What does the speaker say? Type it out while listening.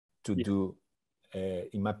to do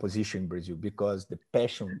in my position in Brazil, because the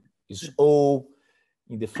passion is all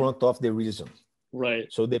in the front of the reason.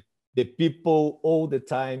 Right. So the people all the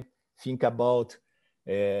time think about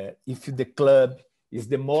if the club is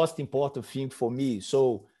the most important thing for me.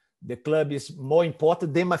 So the club is more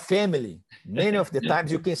important than my family. Many of the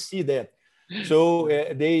times you can see that. So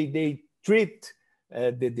they treat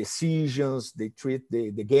the decisions, they treat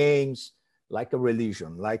the games like a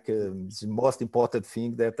religion, like it's the most important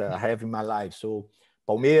thing that I have in my life. So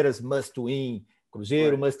Palmeiras must win,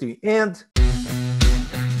 Cruzeiro must win. And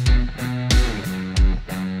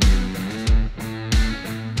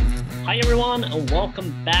hi everyone, and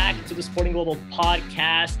welcome back to the Sporting Global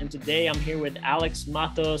podcast. And today I'm here with Alex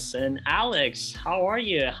Mattos. And Alex, how are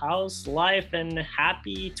you? How's life? And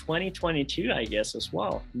happy 2022, I guess, as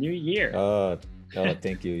well. New year.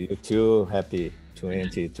 Thank you. You too. Happy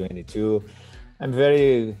 2022. I'm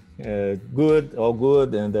very good, all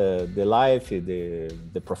good, and the life,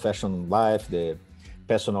 the professional life, the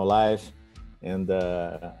personal life, and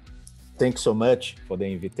thanks so much for the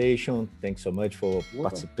invitation. Thanks so much for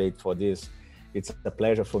participating for this. It's a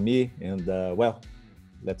pleasure for me, and well,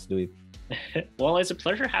 let's do it. Well, it's a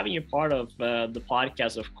pleasure having you part of the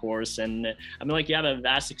podcast, of course. And I mean, like, you have a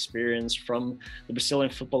vast experience from the Brazilian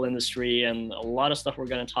football industry and a lot of stuff we're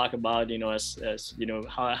going to talk about, you know, as you know,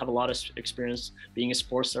 how I have a lot of experience being a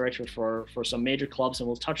sports director for some major clubs. And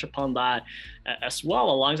we'll touch upon that as well,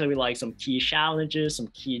 alongside with like some key challenges, some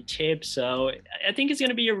key tips. So I think it's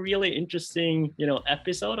going to be a really interesting, you know,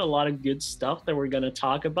 episode, a lot of good stuff that we're going to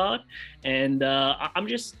talk about. And I'm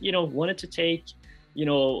just, you know, wanted to take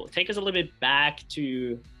us a little bit back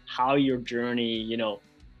to how your journey, you know,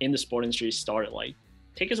 in the sport industry started. Like,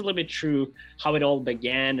 take us a little bit through how it all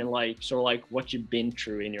began and like sort of like what you've been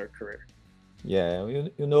through in your career. Yeah,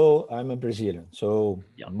 you know, I'm a Brazilian, so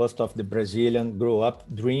most of the Brazilian grow up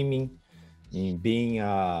dreaming in being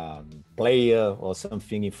a player or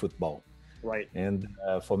something in football. Right. And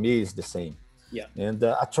for me, it's the same. Yeah. And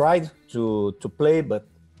I tried to play, but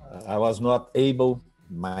I was not able.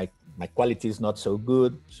 My quality is not so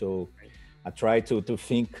good, so I try to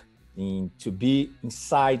think to be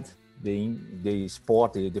inside the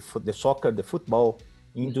sport, the soccer, the football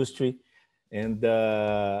industry, and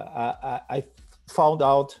I found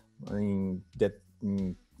out in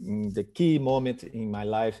the key moment in my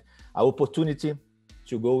life, an opportunity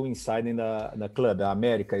to go inside in the club,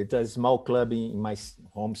 America. It's a small club in my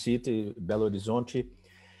home city, Belo Horizonte,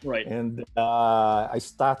 right? And I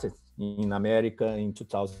started in America in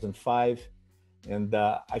 2005, and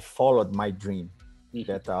I followed my dream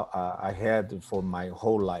that I had for my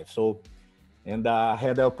whole life. So, and I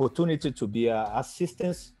had the opportunity to be an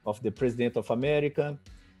assistant of the President of America,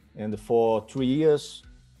 and for 3 years,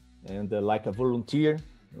 and like a volunteer,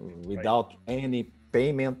 without any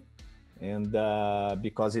payment, and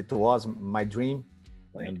because it was my dream.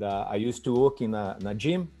 And I used to work in a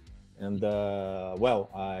gym, and I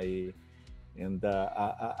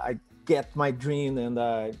get my dream, and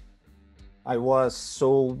I was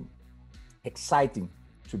so exciting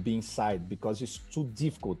to be inside, because it's too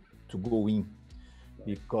difficult to go in,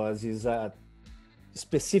 because it's a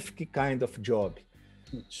specific kind of job.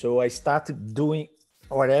 So I started doing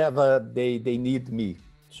whatever they need me.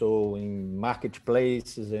 So in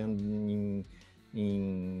marketplaces and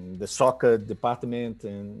in the soccer department,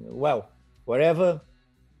 and wherever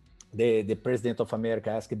the President of America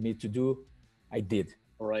asked me to do, I did.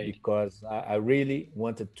 Right. Because I really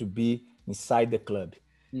wanted to be inside the club.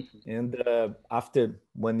 And after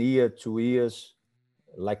 1 year, 2 years,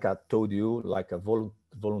 like I told you, like a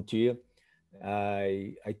volunteer,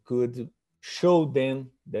 I could show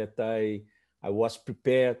them that I was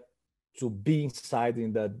prepared to be inside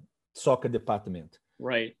in the soccer department.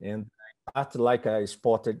 Right. And I started like a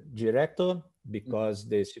sport director, because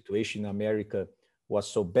the situation in America was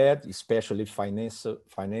so bad, especially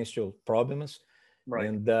financial problems. Right.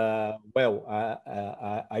 And I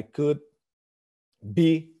could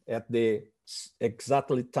be at the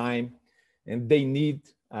exactly time, and they need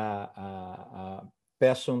a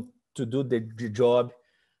person to do the job,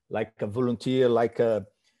 like a volunteer, like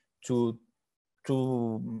to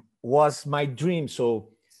was my dream. So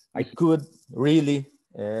I could really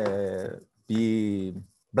be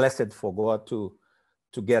blessed for God to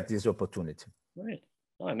get this opportunity. Right.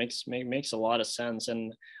 Oh, it makes a lot of sense.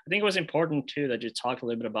 And I think it was important too that you talked a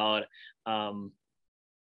little bit about,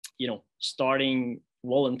 starting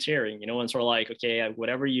volunteering, and sort of like, okay,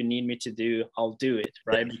 whatever you need me to do, I'll do it,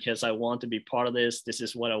 right? Because I want to be part of this. This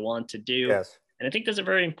is what I want to do. Yes. And I think that's a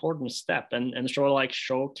very important step, and sort of like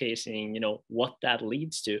showcasing, what that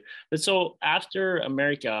leads to. But so after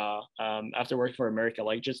America, after working for America,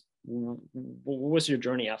 like just what was your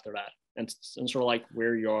journey after that? And sort of like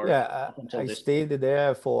where you are Yeah, up until I this. stayed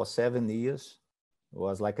there for 7 years. It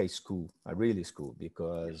was like a school, a really school,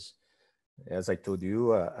 because as I told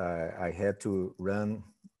you, I had to run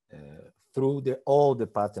through all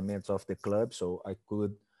departments of the club, so I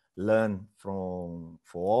could learn for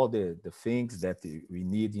all the things that we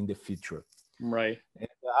need in the future. Right. And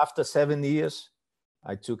after 7 years,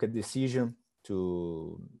 I took a decision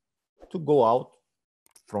to go out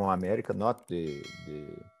from America, not the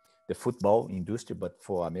football industry, but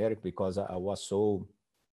for America, because I was so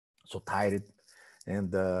tired.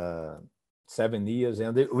 And 7 years,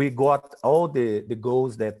 and we got all the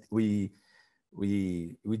goals that we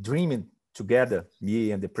dreamed together,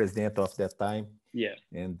 me and the president of that time. Yeah.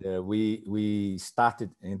 And we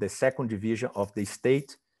started in the second division of the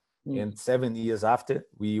state, and 7 years after,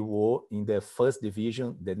 we were in the first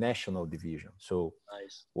division, the national division. So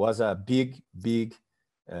nice. Was a big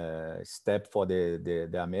step for the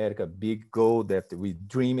America, big goal that we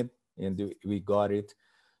dreamed, and we got it.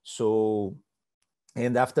 So,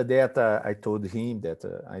 and after that, I told him that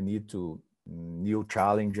I need to new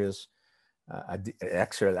challenges.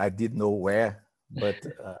 Actually, I didn't know where, but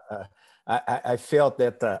I felt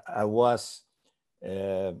that I was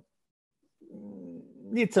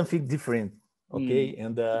need something different. Okay,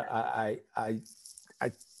 and I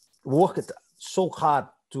worked so hard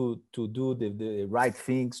to do the right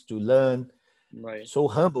things, to learn. Right. So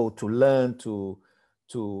humble to learn, to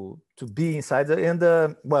be inside.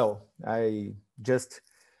 And well, I just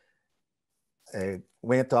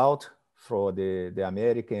went out for the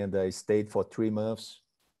America, and I stayed for 3 months,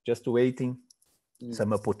 just waiting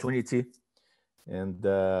some opportunity. And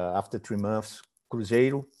after 3 months,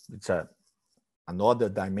 Cruzeiro, it's another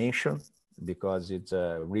dimension, because it's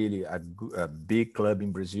really a big club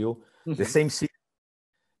in Brazil, the same city.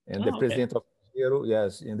 And the president of Cruzeiro,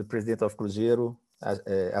 yes, and the president of Cruzeiro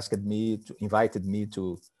invited me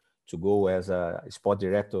to go as a sport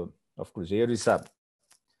director of Cruzeiro. It's a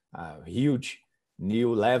huge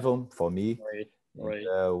new level for me. Right.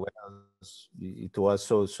 And, it was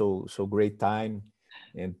so great time.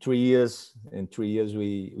 And 3 years,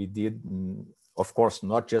 we did, of course,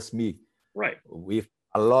 not just me. Right. With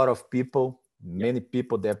a lot of people, many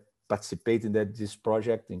people that participated in this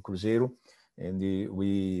project in Cruzeiro. And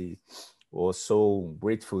we were so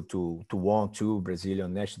grateful to won 2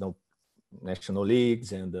 Brazilian national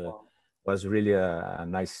leagues, and was really a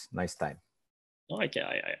nice time. Oh, I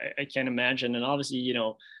can imagine. And obviously,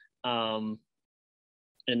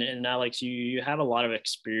 and Alex, you have a lot of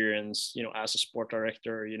experience, as a sport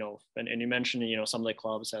director, and you mentioned, some of the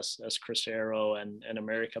clubs as Cruzeiro and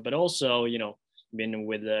America, but also, been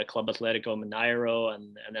with the Club Atlético Mineiro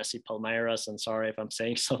and SC Palmeiras. And sorry if I'm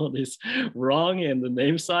saying some of this wrong in the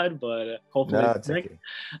name side, but hopefully no, it's okay.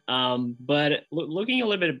 But looking a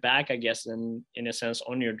little bit back, I guess, in a sense,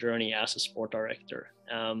 on your journey as a sport director,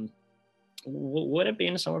 what have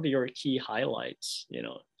been some of your key highlights,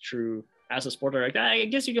 through as a sport director? I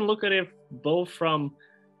guess you can look at it both from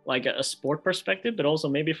like a sport perspective, but also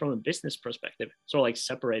maybe from a business perspective, sort of like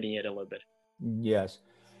separating it a little bit. Yes.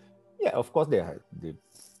 Yeah, of course, the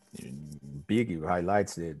big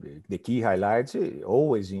highlights, the key highlights,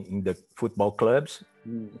 always in the football clubs,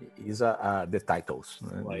 is the titles.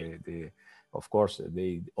 Right. Of course,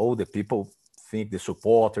 all the people think, the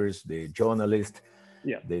supporters, the journalists,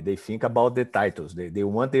 they think about the titles. They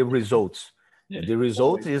want the results. And the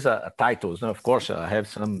result is titles. Now, of course, I have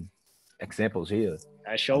some examples here.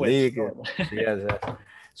 I show it. Yes.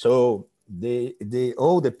 So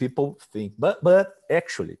all the people think, but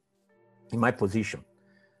actually, in my position,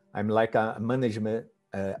 I'm like a management.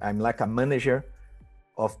 I'm like a manager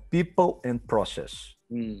of people and process.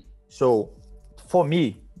 So for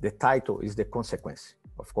me, the title is the consequence.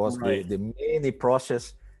 Of course, the many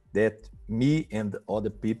process that me and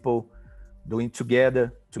other people doing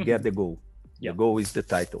together to get the goal. The goal is the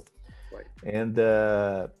title. Right. And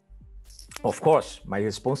of course, my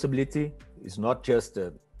responsibility is not just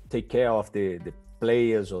take care of the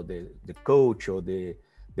players or the coach or the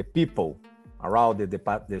people around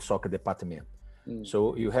the soccer department.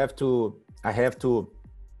 So I have to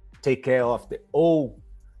take care of all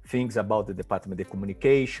things about the department, the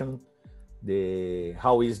communication,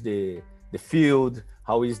 how is the field,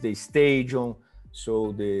 how is the stadium,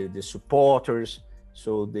 so the supporters,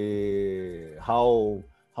 so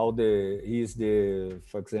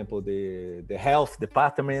for example, the health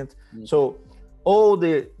department. So all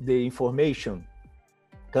the information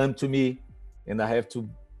come to me, and I have to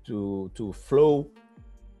to flow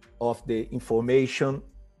of the information,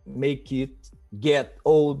 make it get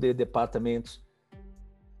all the departments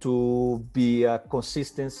to be a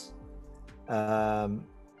consistent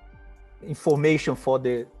information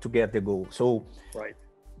to get the goal. So right.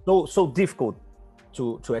 So difficult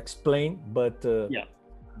to explain, but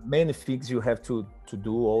many things you have to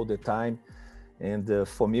do all the time. And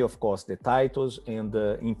for me, of course, the titles, and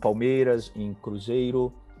in Palmeiras, in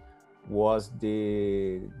Cruzeiro, was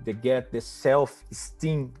the get the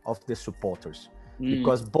self-esteem of the supporters,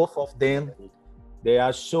 because both of them, they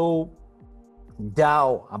are so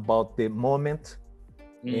down about the moment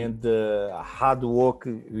and the hard work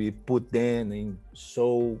we put them in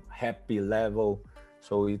so happy level.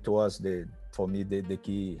 So it was for me the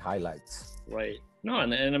key highlights. Right. No,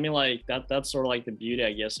 and I mean, like that's sort of like the beauty,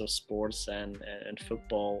 I guess, of sports and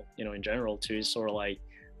football, in general too, is sort of like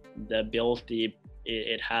the ability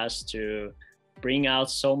it has to bring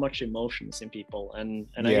out so much emotions in people. And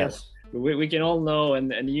yes. I guess we can all know,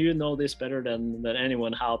 and you know this better than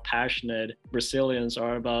anyone, how passionate Brazilians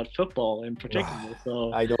are about football in particular.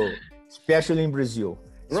 So I know, especially in Brazil.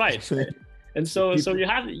 Right. And so you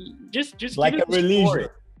have just like give us a religion. Story.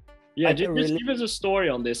 Yeah, like just give us a story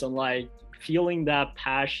on this, on like feeling that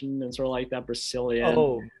passion and sort of like that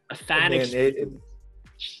Brazilian a fan experience.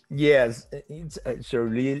 Yes, it's a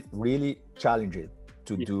really challenging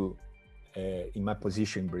to do in my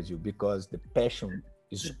position in Brazil, because the passion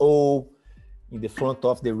is all in the front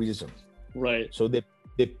of the reason. Right. So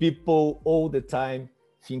the people all the time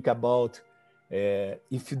think about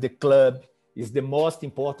if the club is the most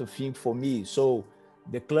important thing for me. So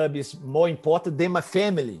the club is more important than my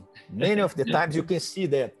family. Many of the times you can see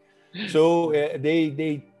that. So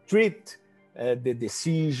they treat the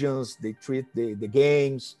decisions, they treat the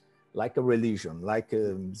games like a religion, like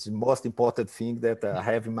it's the most important thing that I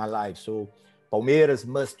have in my life. So Palmeiras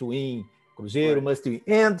must win, Cruzeiro must win,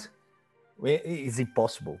 and it's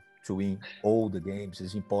impossible to win all the games.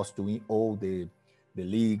 It's impossible to win all the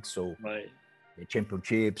leagues, so the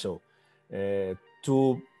championship. So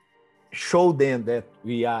to show them that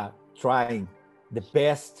we are trying the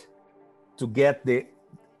best to get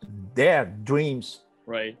their dreams.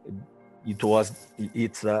 Right.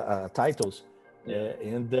 It's titles,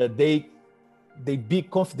 and they be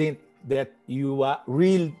confident that you are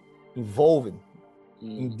really involved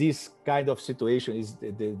in this kind of situation. Is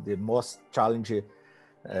the most challenging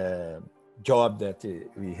job that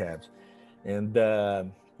we have. And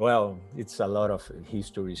well, it's a lot of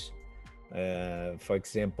histories. For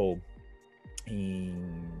example,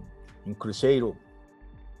 in Cruzeiro,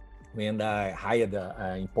 when I hired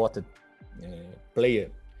an important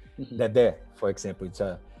player, that for example,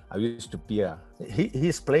 I used to be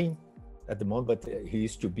he's playing at the moment, but he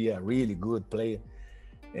used to be a really good player.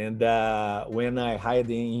 And when I hired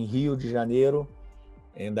in Rio de Janeiro,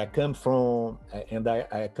 and I come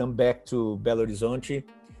back to Belo Horizonte,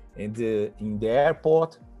 and in the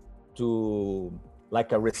airport to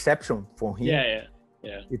like a reception for him. Yeah.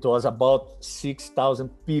 It was about 6,000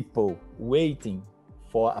 people waiting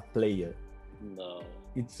for a player. No.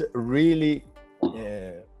 It's a really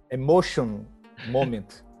emotional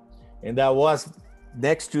moment. And I was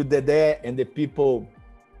next to there, and the people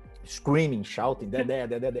screaming, shouting,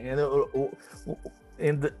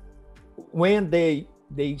 and when they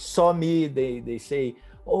saw me, they say,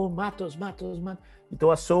 "Oh, Mattos." It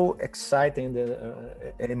was so exciting,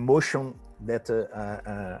 an emotion that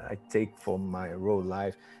I take from my whole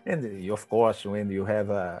life. And of course, when you have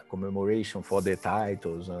a commemoration for the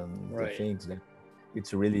titles and the things, that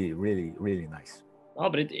it's really, really, really nice. Oh,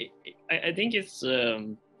 but I think it's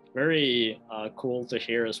very cool to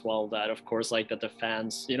hear as well that, of course, like that the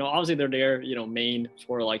fans, obviously they're there, main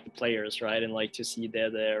for like the players, right? And like to see they're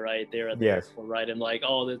there, right? They're at the airport, right? And like,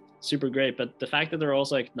 oh, that's super great. But the fact that they're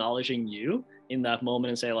also acknowledging you in that moment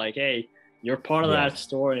and say like, hey, you're part of that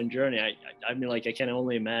story and journey. I mean, like, I can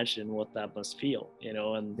only imagine what that must feel,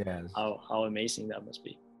 and how amazing that must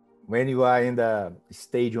be. When you are in the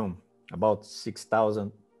stadium, about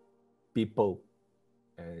 6,000 people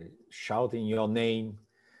shouting your name,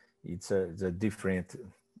 it's a different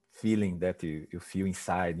feeling that you feel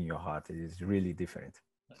inside in your heart. It is really different.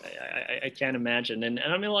 I can't imagine. And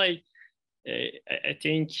I mean, like, I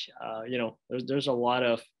think, there's a lot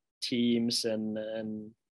of teams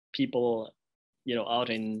and people, out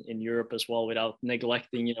in Europe as well, without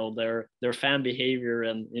neglecting, their fan behavior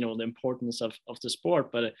and, the importance of the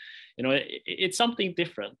sport. But, it's something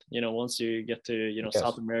different, once you get to,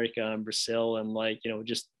 South America and Brazil, and like,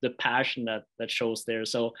 just the passion that shows there.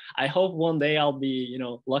 So I hope one day I'll be,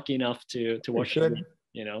 lucky enough to watch it.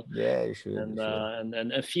 you know. Yeah, you should. And You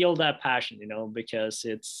should. and feel that passion, you know, because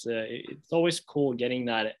it's always cool getting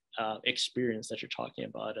that experience that you're talking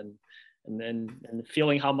about, and then and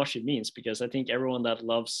feeling how much it means, because I think everyone that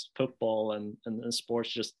loves football and sports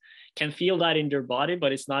just can feel that in their body,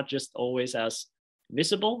 but it's not just always as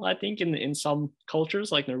visible. I think in some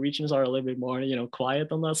cultures, like Norwegians are a little bit more, you know,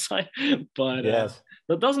 quiet on that side, but Yes.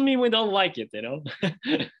 that doesn't mean we don't like it, you know.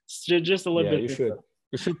 It's just a little Yeah, bit you should. different.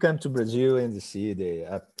 You should come to Brazil and see the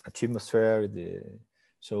atmosphere.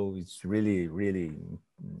 So it's really, really,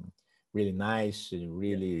 really nice. And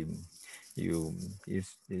really, you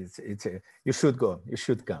you should go. You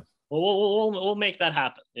should come. We'll make that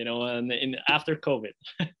happen, you know, and in after COVID,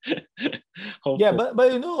 Yeah, hopefully. but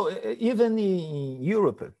you know, even in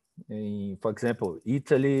Europe, for example,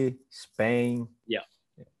 Italy, Spain, Yeah.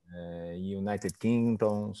 United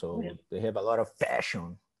Kingdom, Oh, yeah. so they have a lot of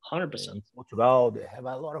passion. 100%. In Portugal, they have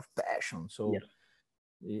a lot of passion. Yeah. So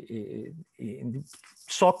in the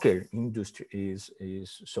soccer industry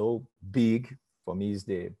is so big. For me, is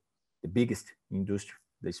the biggest industry,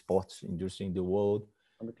 the sports industry in the world.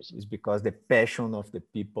 100%. Is because the passion of the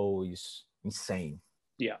people is insane.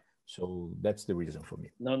 Yeah. So that's the reason for me.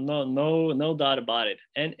 No doubt about it.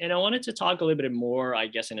 And I wanted to talk a little bit more, I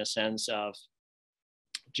guess, in a sense of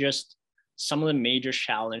just some of the major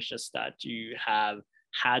challenges that you have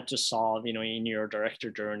had to solve, you know, in your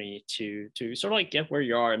director journey to sort of like get where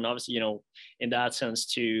you are. And obviously, you know, in that sense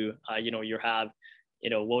too, you know, you have, you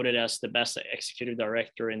know, voted as the best executive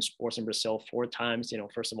director in sports in Brazil 4 times. You know,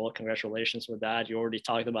 first of all, congratulations with that. You already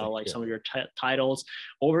talked about Thank like you. some of your titles,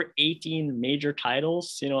 over 18 major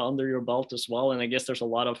titles, you know, under your belt as well. And I guess there's a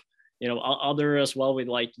lot of, you know, other as well with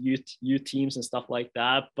like youth teams and stuff like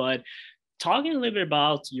that. But talking a little bit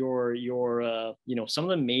about your you know, some of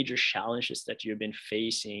the major challenges that you've been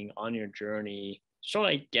facing on your journey, so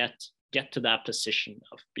like get to that position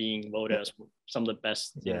of being voted as some of the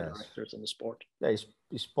best, you know, Yes. directors in the sport. Yeah,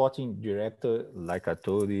 sporting director, like I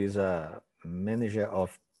told you, is a manager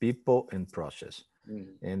of people and process. Mm.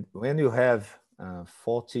 And when you have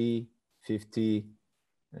 40, 50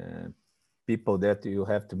 people that you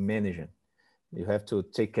have to manage, you have to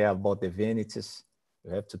take care about the vanities.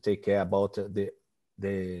 You have to take care about the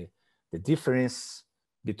the difference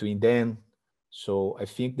between them. So I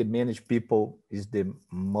think the manage people is the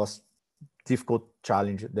most difficult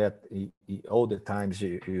challenge that all the times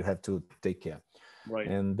you have to take care. Right.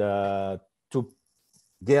 And to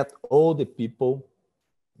get all the people,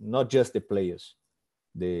 not just the players,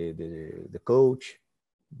 the coach,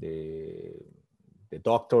 the the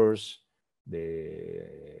doctors, the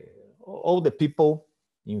all the people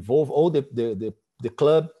involved, all the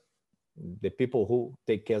club, the people who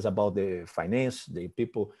take care about the finance, the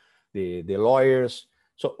people, the lawyers.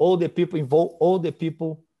 So all the people involved, all the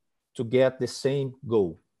people to get the same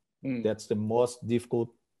goal. Mm. That's the most difficult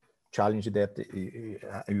challenge that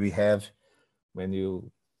we have when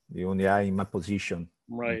you only are in my position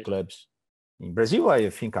in Right. clubs in Brazil, I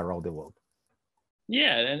think around the world.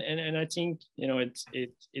 Yeah, and I think, you know,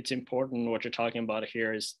 it's important what you're talking about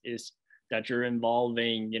here is that you're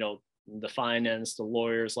involving, you know, the finance, the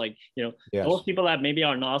lawyers, like, you know, Yes. those people that maybe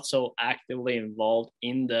are not so actively involved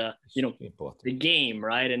in the, you know, Important. the game,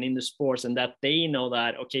 right, and in the sports, and that they know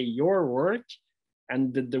that, okay, your work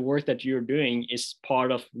and the work that you're doing is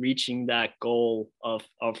part of reaching that goal of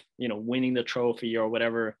you know, winning the trophy or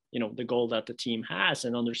whatever, you know, the goal that the team has,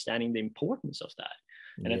 and understanding the importance of that.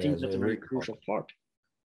 And I think Yes, that's a very crucial part.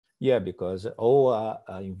 yeah, because all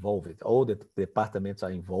are involved, all the departments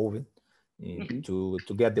are involved Mhm.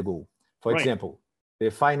 to get the goal. For Right. example, the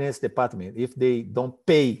finance department, if they don't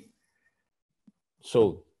pay, so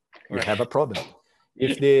you Right. have a problem.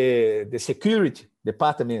 If the security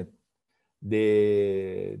department,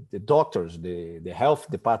 the doctors, the health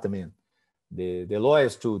department, the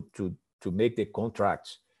lawyers to make the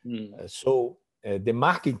contracts, Mm. so the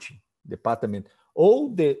marketing department, all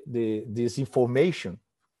this information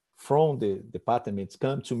from the departments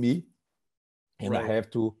come to me, and I Right. have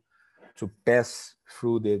to pass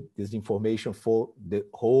through this information for the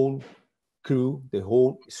whole crew, the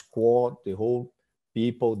whole squad, the whole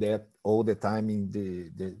people that all the time in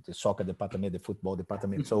the soccer department, the football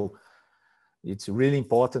department. So it's really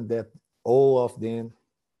important that all of them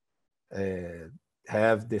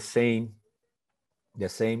have the same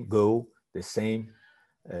goal, the same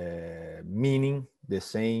meaning, the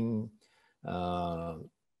same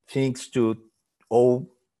things to all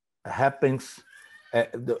happens.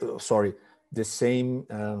 Sorry, the same.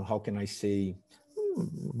 How can I say?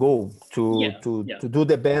 Goal Yeah. to Yeah. do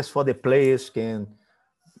the best for the players. Can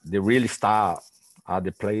the real star are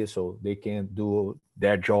the players, so they can do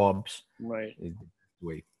their jobs Right.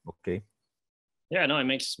 way. Okay. Yeah, no, it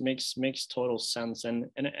makes total sense. And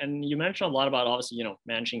you mentioned a lot about obviously,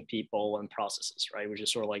 managing people and processes, right? Which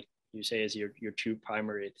is sort of like you say is your two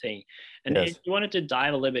primary thing. And if Yes. you wanted to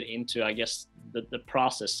dive a little bit into, I guess, the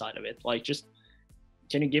process side of it, like just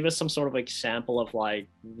can you give us some sort of example of like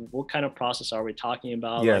what kind of process are we talking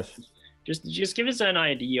about? Like Yes. just give us an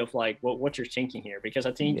idea of like what you're thinking here, because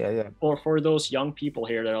I think Yeah. for those young people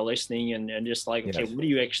here that are listening and just like, okay, Yes.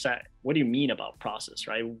 what do you mean about process,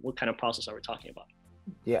 right? What kind of process are we talking about?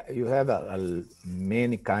 Yeah, you have a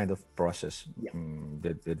many kind of process Yeah. in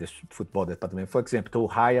the football department. For example, to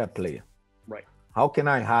hire a player. Right. How can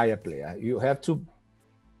I hire a player? You have to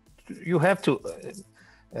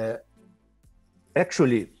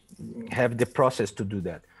actually have the process to do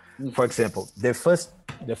that. For example, the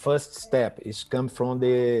first step is come from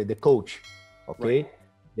the coach, okay? Right.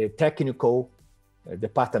 The technical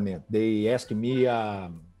department. They ask me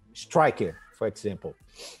striker, for example.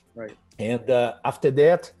 Right. And after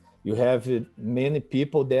that, you have many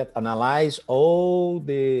people that analyze all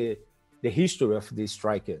the history of the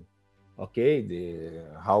striker. Okay,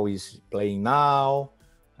 how he's playing now,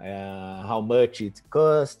 how much it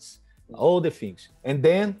costs, all the things. And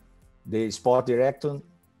then the sport director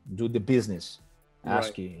do the business,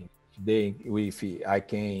 asking if I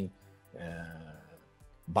can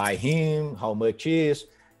buy him, how much is,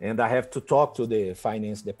 and I have to talk to the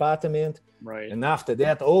finance department. Right. And after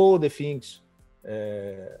that, all the things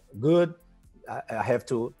good. I have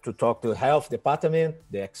to talk to health department,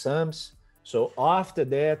 the exams. So after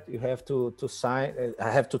that, you have to sign. I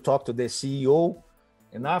have to talk to the CEO,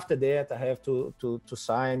 and after that, I have to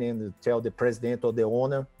sign and tell the president or the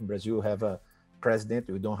owner. In Brazil, we have a president.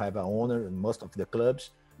 We don't have an owner in most of the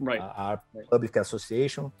clubs. Right. Are public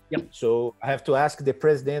association. Yep. So I have to ask the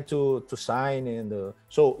president to sign, and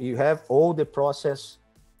so you have all the process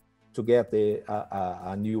to get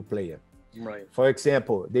a new player. Right. For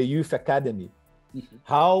example, the youth academy.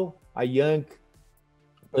 How a young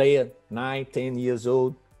player, 9, 10 years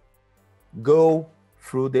old, go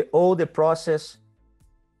through all the process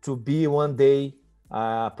to be one day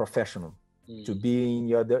a professional, to be in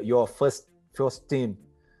your first team.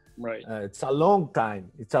 Right. It's a long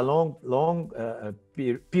time. It's a long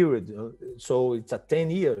period. So it's a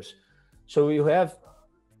 10 years. So you have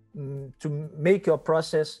to make your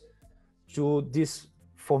process to this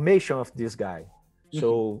formation of this guy.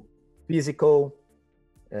 So physical,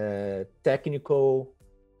 technical,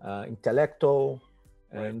 intellectual,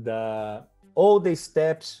 and all the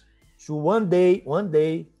steps to one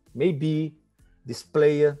day maybe this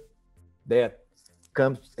player that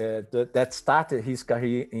comes that started his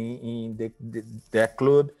career in that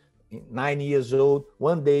club, 9 years old,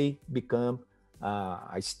 one day become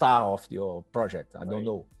a star of your project. I don't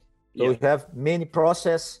know. So you have many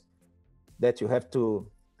process that you have to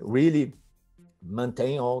really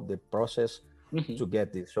maintain all the process to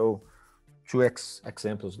get this. So two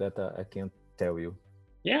examples that I can tell you.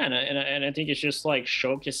 Yeah, and I think it's just like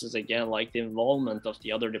showcases again like the involvement of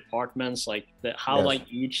the other departments, like how like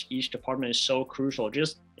each department is so crucial.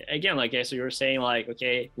 Just again, like as you were saying, like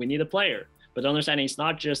okay, we need a player, but understanding it's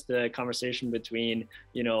not just the conversation between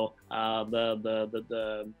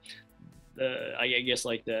I guess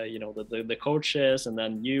like the coaches and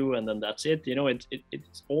then you and then that's it.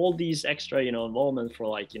 It's all these extra involvement for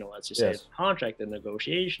like as you say, contract, the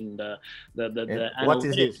negotiation, the analytics, what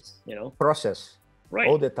is this process. Right.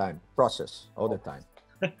 All the time, process, all the time.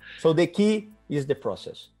 So the key is the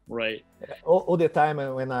process. Right. All the time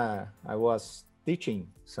when I was teaching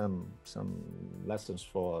some lessons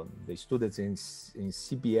for the students in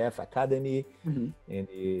CBF Academy and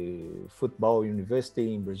football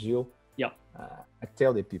university in Brazil. Yeah. I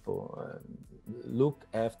tell the people, look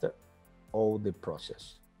after all the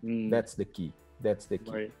process. That's the key. That's the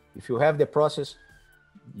key. Right. If you have the process,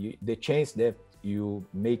 the chance that you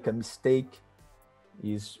make a mistake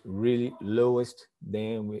is really lowest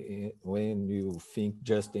than when you think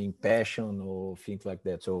just in passion or things like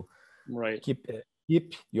that. So keep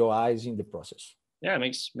your eyes in the process. Yeah,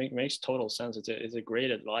 it makes total sense. It's a great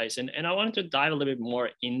advice. And I wanted to dive a little bit more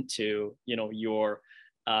into your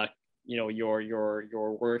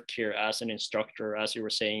your work here as an instructor, as you were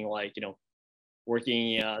saying, like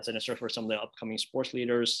working as an instructor for some of the upcoming sports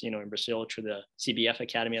leaders, in Brazil through the CBF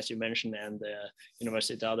Academy, as you mentioned, and the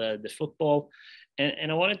Universidade de Football.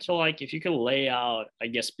 And I wanted to if you could lay out, I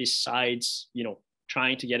guess, besides,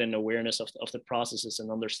 trying to get an awareness of the processes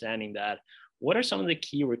and understanding that, what are some of the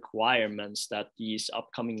key requirements that these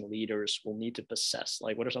upcoming leaders will need to possess?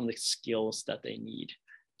 Like, what are some of the skills that they need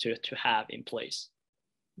to have in place?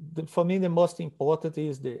 For me, the most important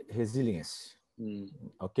is the resilience.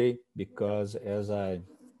 Okay, because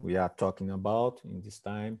we are talking about in this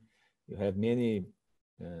time, you have many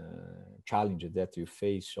challenges that you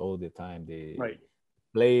face all the time. The Right.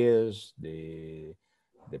 players, the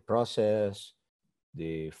process,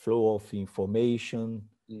 the flow of information.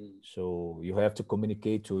 So you have to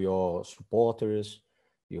communicate to your supporters.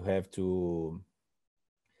 You have to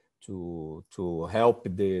help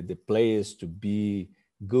the players to be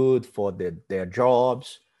good for their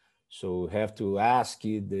jobs. So you have to ask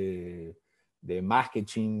the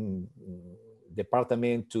marketing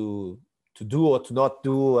department to do or to not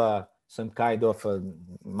do some kind of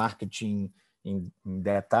marketing in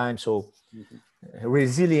that time. So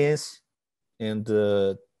resilience and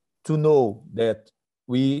to know that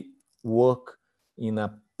we work in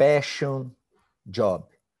a passion job.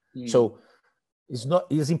 So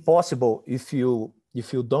it's impossible if you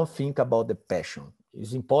don't think about the passion.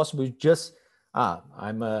 It's impossible. Just I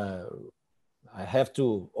have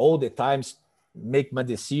to all the times make my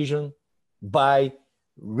decision by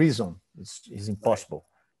reason. It's impossible.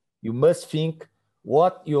 You must think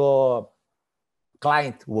what your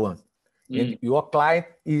client want, and your client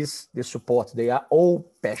is the support. They are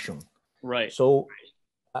all passion. Right. So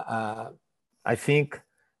I think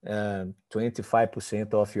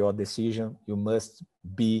 25% of your decision you must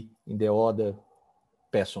be in the other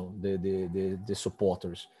person, the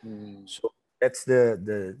supporters. So that's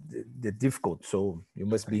the difficult. So you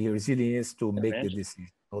must be resilient to make the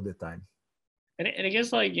decision all the time. And I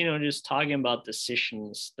guess like, just talking about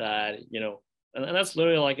decisions that, and that's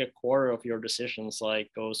literally like a quarter of your decisions, like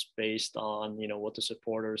goes based on, what the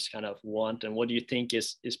supporters kind of want and what do you think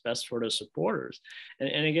is best for the supporters.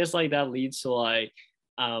 And I guess like that leads to like,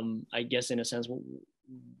 I guess in a sense,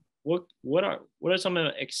 what are some of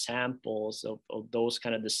the examples of those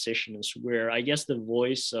kind of decisions where I guess the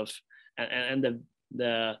voice of and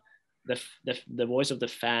the voice of the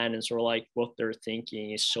fan and sort of like what they're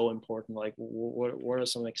thinking is so important. Like what are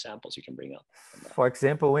some examples you can bring up? For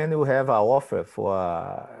example, when you have an offer for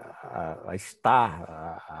a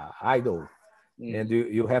star, idol, and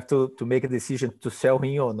you have to make a decision to sell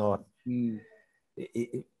him or not.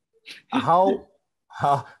 How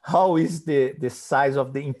is the size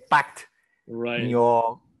of the impact in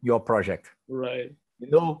your project? Right.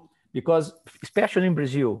 Because especially in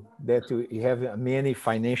Brazil, that you have many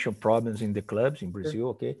financial problems in the clubs in Brazil,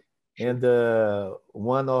 okay? Sure. And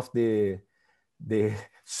one of the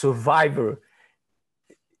survivor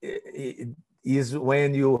is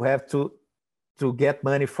when you have to get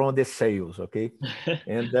money from the sales, okay?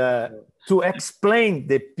 And to explain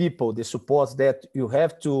the people, the supports, that you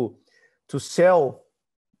have to sell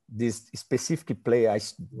this specific player,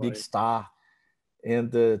 big star, and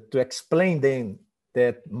to explain them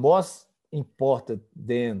that most important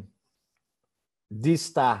than this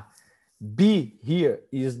star be here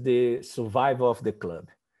is the survival of the club.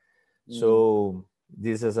 So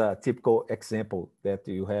this is a typical example that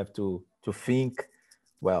you have to think,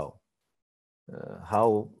 well,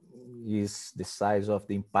 how is the size of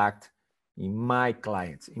the impact in my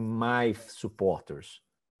clients, in my supporters?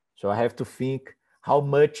 So I have to think how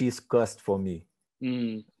much is cost for me.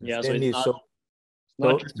 Yeah, so it's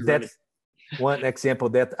not just that's one example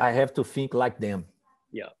that I have to think like them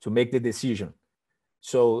to make the decision.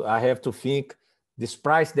 So I have to think this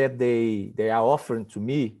price that they are offering to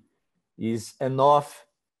me is enough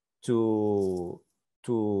to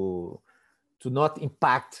not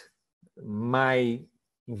impact my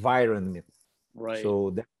environment. Right.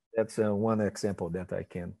 So that's one example that I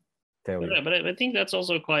can tell you. But I think that's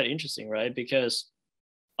also quite interesting, right? Because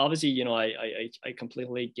obviously, I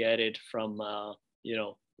completely get it from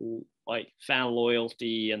like fan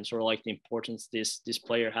loyalty and sort of like the importance this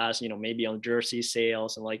player has, maybe on jersey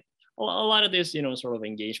sales and like a lot of this, sort of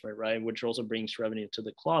engagement, right? Which also brings revenue to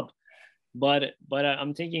the club. But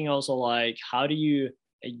I'm thinking also like, how do you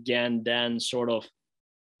again then sort of,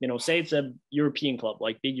 say it's a European club,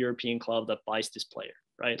 like big European club that buys this player,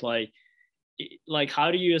 right? Like how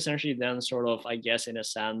do you essentially then sort of, I guess in a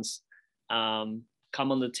sense, come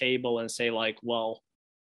on the table and say like, well,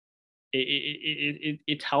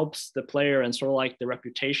 it helps the player and sort of like the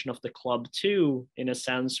reputation of the club too, in a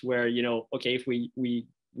sense where, okay, if we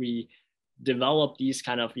develop these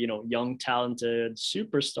kind of, young, talented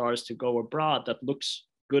superstars to go abroad, that looks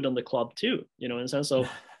good on the club too, in a sense. So,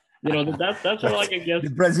 that's sort of like, I guess, the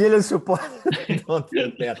Brazilian support don't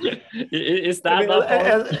think that. Is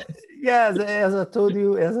that yes, as I told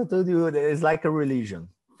you, it's like a religion.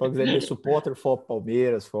 For example, the supporter for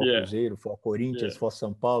Palmeiras, for Cruzeiro, for Corinthians, for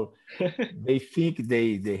São Paulo, they think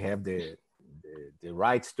they have the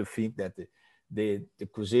rights to think that the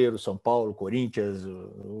Cruzeiro, São Paulo, Corinthians,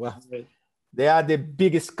 They are the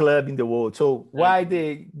biggest club in the world. So why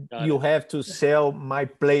you have to sell my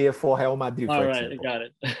player for Real Madrid, for example? I got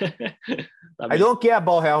it. I don't care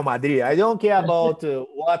about Real Madrid. I don't care about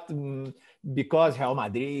because Real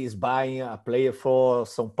Madrid is buying a player for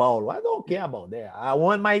São Paulo. I don't care about that. I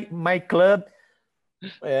want my club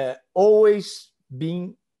always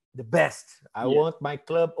being the best. I want my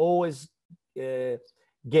club always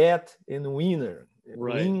get and win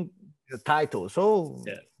the title. So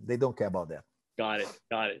they don't care about that. Got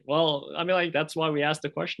it. Well, I mean, like, that's why we asked the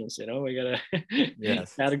questions, we gotta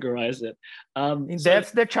categorize it. And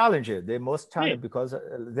that's the challenge, the most challenge, because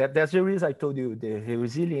that's the reason I told you, the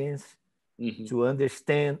resilience to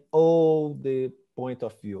understand all the point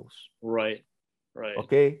of views. Right.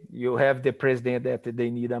 Okay, you have the president that they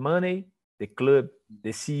need the money, the club, the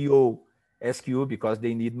CEO ask you because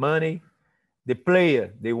they need money, the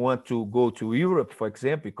player, they want to go to Europe, for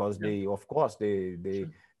example, because they, of course, the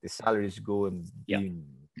salaries go and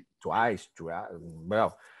twice.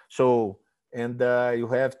 Well, so, and you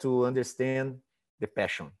have to understand the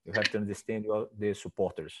passion. You have to understand the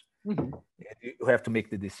supporters. You have to make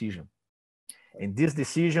the decision. And this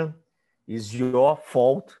decision is your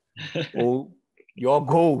fault or your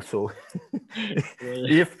goal. So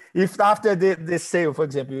if after the sale, for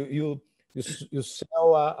example, you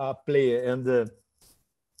sell a player and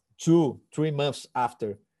 2-3 months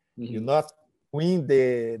after you not win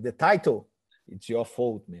the title, it's your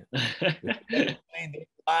fault, man.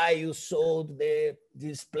 Why you sold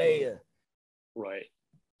this player, right?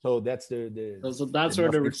 So that's so that's where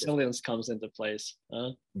the resilience comes into place.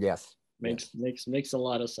 Yes, makes a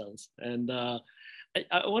lot of sense. And I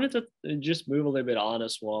wanted to just move a little bit on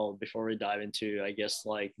as well before we dive into, I guess,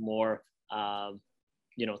 like more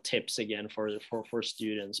tips again for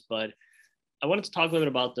students. But I wanted to talk a little bit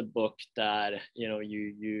about the book that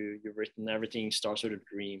you've written. Everything starts with a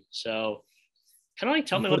dream. So, kind of like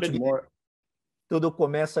tell me a little bit more. Tudo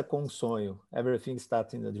começa com sonho. Everything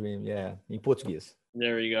starts in a dream. Yeah, in Portuguese.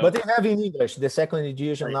 There you go. But they have in English. The second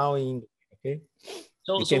edition now in English. Okay.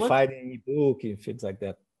 So you can find it in ebook and things like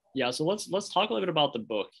that. Yeah. So let's talk a little bit about the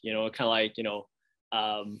book. Kind of like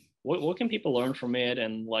what can people learn from it,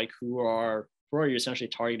 and like who are you essentially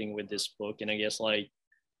targeting with this book? And I guess like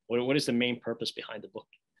what is the main purpose behind the book?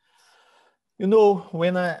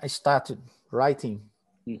 When I started writing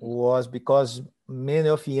was because many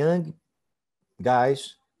of young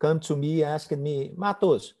guys come to me asking me,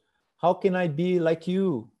 Mattos, how can I be like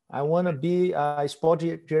you? I want to be a sport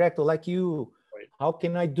director like you. Right. How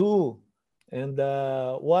can I do? And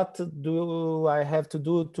what do I have to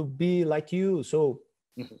do to be like you? So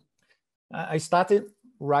I started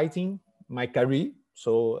writing my career.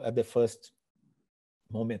 So at the first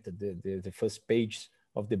moment, the first page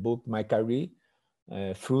of the book, my career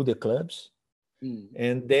through the clubs.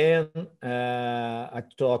 And then I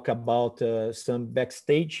talk about some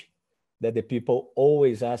backstage that the people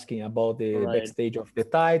always asking about, the backstage of the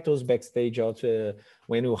titles, backstage of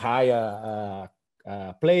when you hire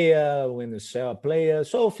a player, when you sell a player.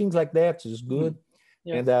 So things like that is good.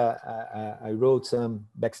 Yeah. And I wrote some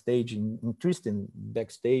backstage, interesting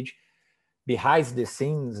backstage, behind the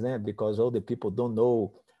scenes, because all the people don't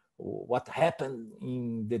know what happened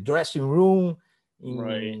in the dressing room.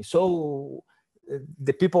 So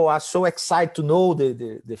the people are so excited to know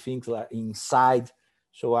the things like inside.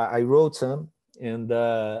 So I wrote some, and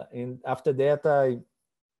after that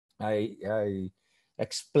I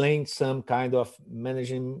explained some kind of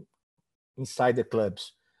managing inside the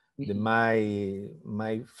clubs, my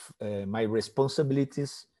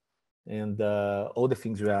responsibilities, and all the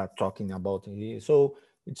things we are talking about here. So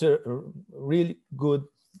it's a really good.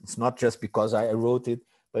 It's not just because I wrote it,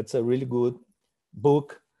 but it's a really good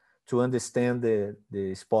book to understand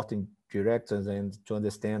the sporting directors and to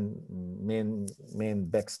understand main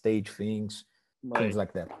backstage things, things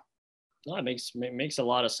like that. No, it makes a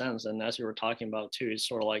lot of sense. And as you were talking about too, it's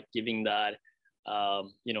sort of like giving that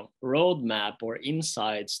roadmap or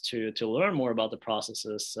insights to learn more about the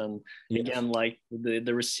processes, and again, like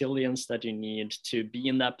the resilience that you need to be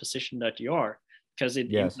in that position that you are, because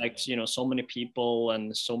it impacts so many people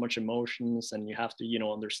and so much emotions, and you have to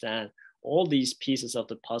understand all these pieces of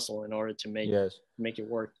the puzzle in order to make it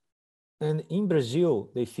work. And in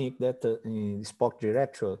Brazil, they think that in sport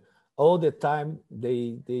director, all the time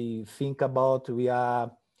they think about we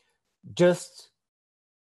are just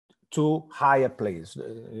to hire players.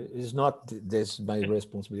 It's not this my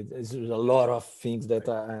responsibility. There's a lot of things that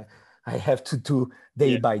I have to do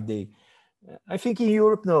day by day. I think in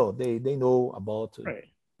Europe, no, they know about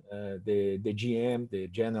the GM, the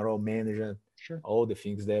general manager, all the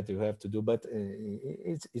things that you have to do. But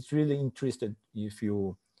it's really interesting if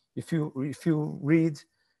you if you read,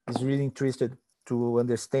 is really interested to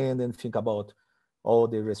understand and think about all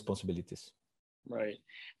the responsibilities. Right.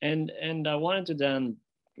 And I wanted to then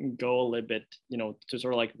go a little bit, to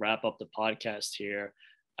sort of like wrap up the podcast here.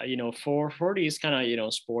 For these kind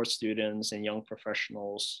of, sports students and young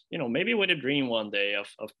professionals, maybe with a dream one day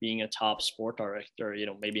of being a top sport director,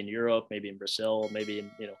 maybe in Europe, maybe in Brazil, maybe in,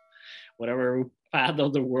 whatever path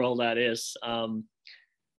of the world that is.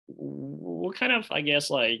 What kind of, I guess,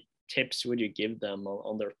 like tips would you give them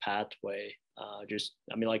on their pathway?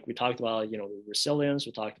 Like we talked about, the resilience,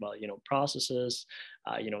 we talked about, processes,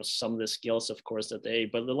 some of the skills, of course,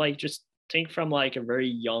 but like, just think from like a very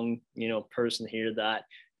young, person here that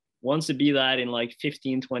wants to be that in like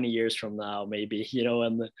 15, 20 years from now, maybe,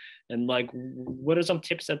 and like, what are some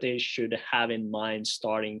tips that they should have in mind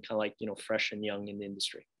starting kind of like, fresh and young in the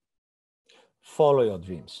industry? Follow your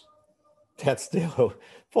dreams. That's the whole,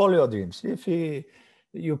 follow your dreams. If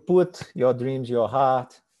you put your dreams, your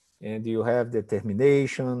heart, and you have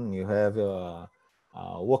determination, you have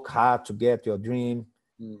work hard to get your dream,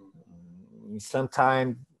 in some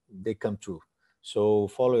time they come true. So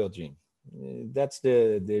follow your dream. That's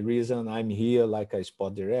the reason I'm here like a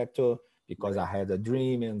sport director, because I had a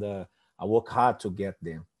dream and I work hard to get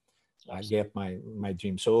them. Absolutely. I get my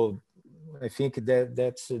dream. So I think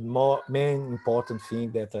that's the main important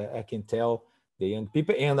thing that I can tell the young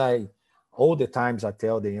people. And all the times I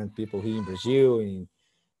tell the young people here in Brazil, in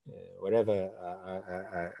wherever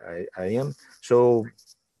I am. So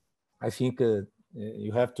I think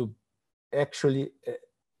you have to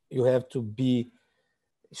you have to be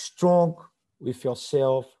strong with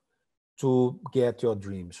yourself to get your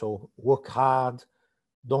dream. So work hard,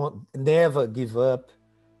 never give up.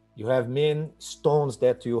 You have many stones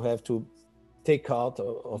that you have to take out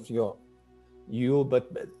of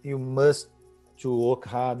but you must to work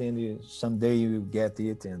hard, and someday you will get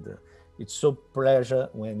it. And it's so pleasure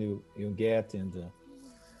when you get, and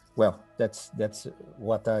that's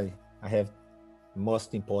what I have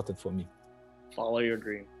most important for me. Follow your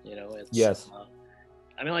dream. Yes.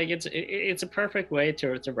 It's a perfect way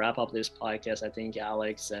to wrap up this podcast, I think,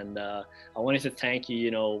 Alex. And I wanted to thank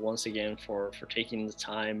you, once again for taking the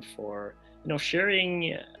time for,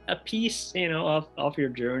 sharing a piece, of your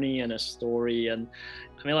journey and a story. And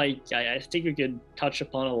I think we could touch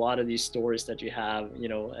upon a lot of these stories that you have,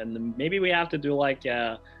 and maybe we have to do like,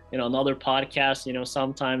 another podcast,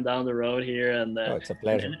 sometime down the road here. And it's a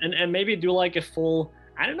pleasure. And maybe do like a full,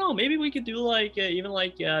 I don't know, maybe we could do like even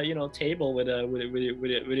like table with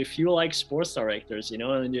a few like sports directors,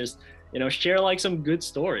 and just share like some good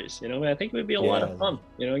stories. I think it would be a lot of fun.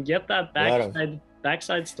 Get that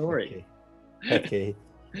backside story. Okay.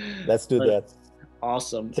 Let's do that.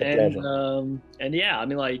 Awesome. And yeah,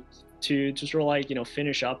 to sort of like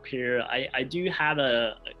finish up here, I do have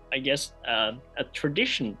a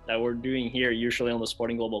tradition that we're doing here usually on the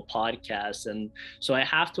Sporting Global podcast, and so I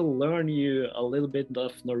have to learn you a little bit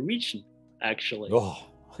of Norwegian, actually.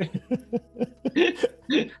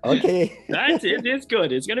 Okay. That's it. It's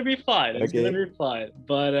good. It's gonna be fine. It's gonna be fine.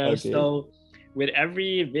 But so with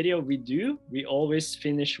every video we do, we always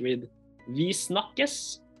finish with "Vi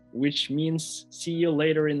snakkes," which means "see you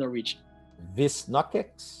later" in Norwegian. Vi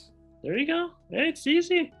snakkes. There you go. It's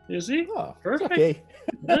easy. You see? Perfect. Okay.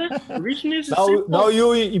 Norwegian is now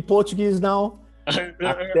you in Portuguese now.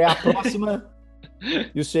 Até a próxima.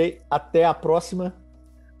 You say até a próxima.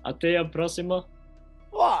 Até a próxima.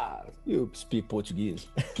 You speak Portuguese.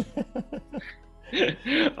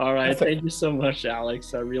 All right. Thank you so much,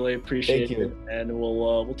 Alex. I really appreciate it. And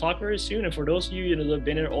we'll talk very soon. And for those of you that have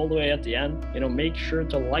been here all the way at the end, make sure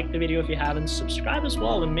to like the video if you haven't, subscribe as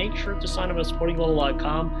well, and make sure to sign up at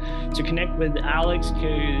sportingglobal.com to connect with Alex,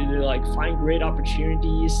 to like find great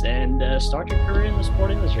opportunities and start your career in the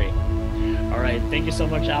sport industry. All right. Thank you so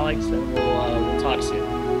much, Alex, and we'll talk soon.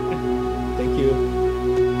 Thank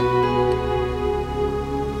you.